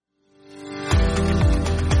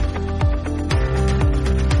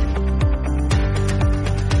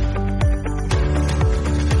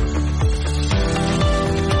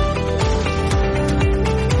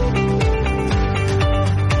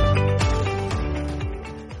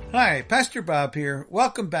Hi, Pastor Bob here.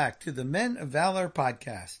 Welcome back to the Men of Valor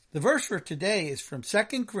podcast. The verse for today is from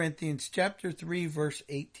 2 Corinthians chapter 3, verse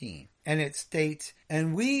 18. And it states,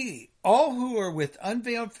 "And we, all who are with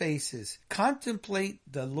unveiled faces, contemplate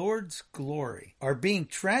the Lord's glory, are being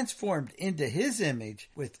transformed into his image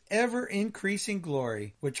with ever-increasing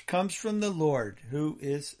glory, which comes from the Lord, who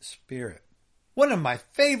is Spirit." One of my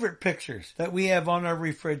favorite pictures that we have on our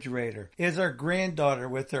refrigerator is our granddaughter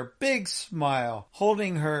with her big smile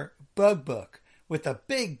holding her bug book with a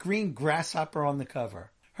big green grasshopper on the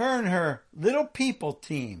cover. Her and her little people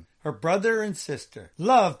team, her brother and sister,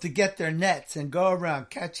 love to get their nets and go around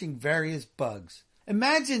catching various bugs.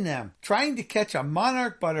 Imagine them trying to catch a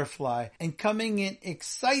monarch butterfly and coming in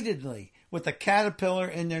excitedly with a caterpillar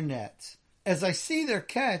in their nets. As I see their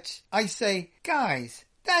catch, I say, "Guys,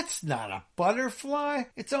 that's not a butterfly.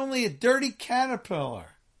 It's only a dirty caterpillar."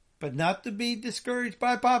 But not to be discouraged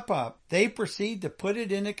by Pop-Pop, they proceed to put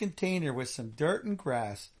it in a container with some dirt and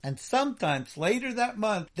grass. And sometimes later that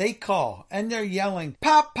month, they call and they're yelling,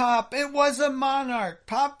 "Pop-Pop, it was a monarch!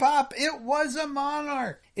 Pop-Pop, it was a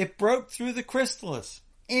monarch! It broke through the chrysalis.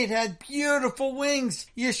 It had beautiful wings.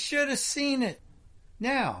 You should have seen it."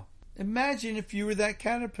 Now, imagine if you were that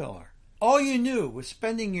caterpillar. All you knew was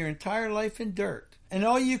spending your entire life in dirt. And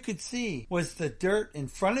all you could see was the dirt in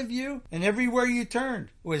front of you, and everywhere you turned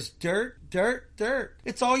was dirt, dirt, dirt.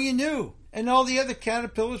 It's all you knew. And all the other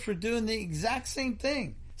caterpillars were doing the exact same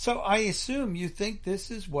thing. So I assume you think this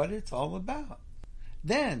is what it's all about.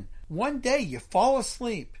 Then, one day you fall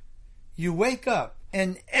asleep. You wake up,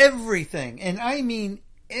 and everything, and I mean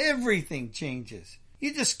everything, changes.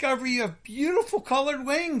 You discover you have beautiful colored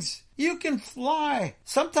wings. You can fly,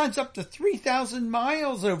 sometimes up to 3,000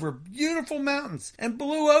 miles over beautiful mountains and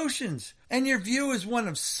blue oceans, and your view is one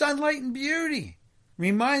of sunlight and beauty.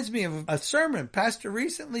 Reminds me of a sermon Pastor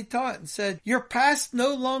recently taught and said, "Your past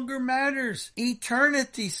no longer matters.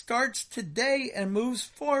 Eternity starts today and moves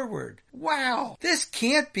forward." Wow, this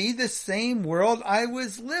can't be the same world I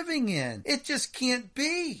was living in. It just can't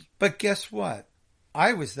be. But guess what?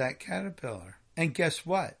 I was that caterpillar. And guess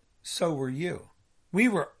what? So were you. We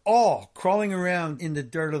were all crawling around in the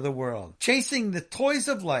dirt of the world, chasing the toys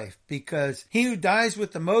of life, because he who dies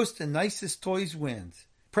with the most and nicest toys wins.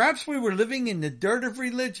 Perhaps we were living in the dirt of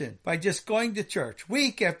religion by just going to church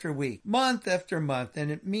week after week, month after month, and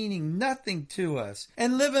it meaning nothing to us,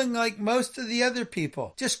 and living like most of the other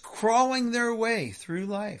people, just crawling their way through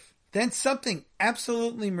life. Then something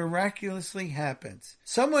absolutely miraculously happens.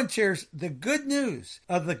 Someone shares the good news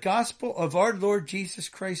of the gospel of our Lord Jesus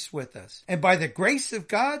Christ with us. And by the grace of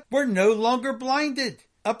God, we're no longer blinded.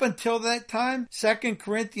 Up until that time, 2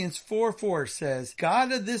 Corinthians 4:4 says,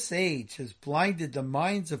 "God of this age has blinded the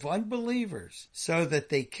minds of unbelievers so that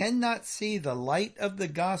they cannot see the light of the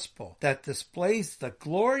gospel that displays the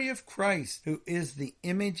glory of Christ, who is the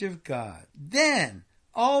image of God." Then,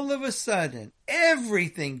 all of a sudden,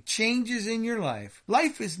 everything changes in your life.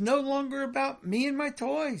 Life is no longer about me and my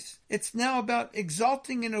toys. It's now about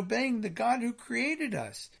exalting and obeying the God who created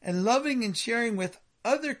us and loving and sharing with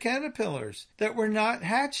other caterpillars that were not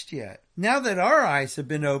hatched yet. Now that our eyes have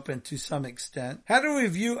been opened to some extent, how do we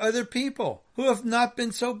view other people who have not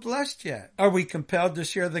been so blessed yet? Are we compelled to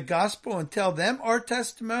share the gospel and tell them our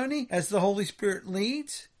testimony as the Holy Spirit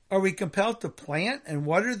leads? Are we compelled to plant and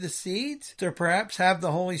water the seeds to perhaps have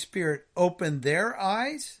the Holy Spirit open their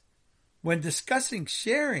eyes? When discussing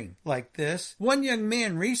sharing like this, one young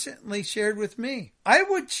man recently shared with me, "I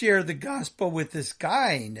would share the gospel with this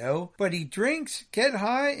guy I know, but he drinks, get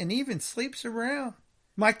high, and even sleeps around."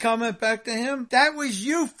 My comment back to him, "That was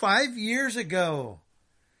you 5 years ago."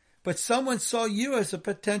 But someone saw you as a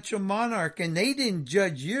potential monarch, and they didn't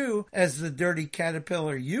judge you as the dirty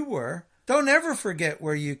caterpillar you were. Don't ever forget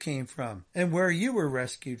where you came from and where you were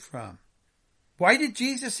rescued from. Why did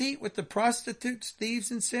Jesus eat with the prostitutes,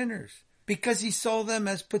 thieves, and sinners? Because he saw them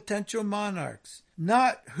as potential monarchs.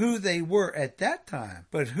 Not who they were at that time,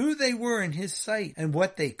 but who they were in his sight and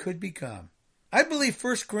what they could become. I believe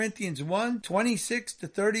 1 Corinthians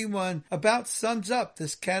 1:26-31 about sums up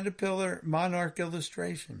this caterpillar monarch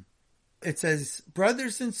illustration. It says,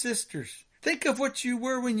 "Brothers and sisters, think of what you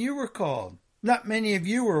were when you were called. Not many of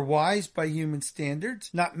you were wise by human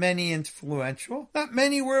standards, not many influential, not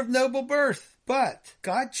many were of noble birth. But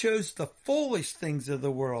God chose the foolish things of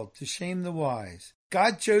the world to shame the wise.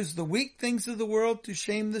 God chose the weak things of the world to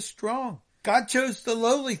shame the strong. God chose the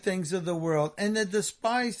lowly things of the world and the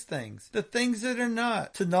despised things, the things that are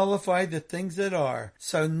not, to nullify the things that are,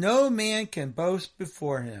 so no man can boast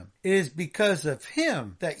before him. It is because of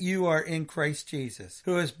him that you are in Christ Jesus,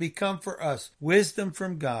 who has become for us wisdom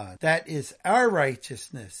from God. That is our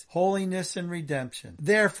righteousness, holiness, and redemption.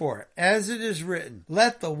 Therefore, as it is written,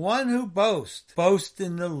 let the one who boasts boast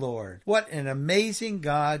in the Lord. What an amazing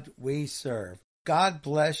God we serve. God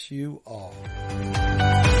bless you all.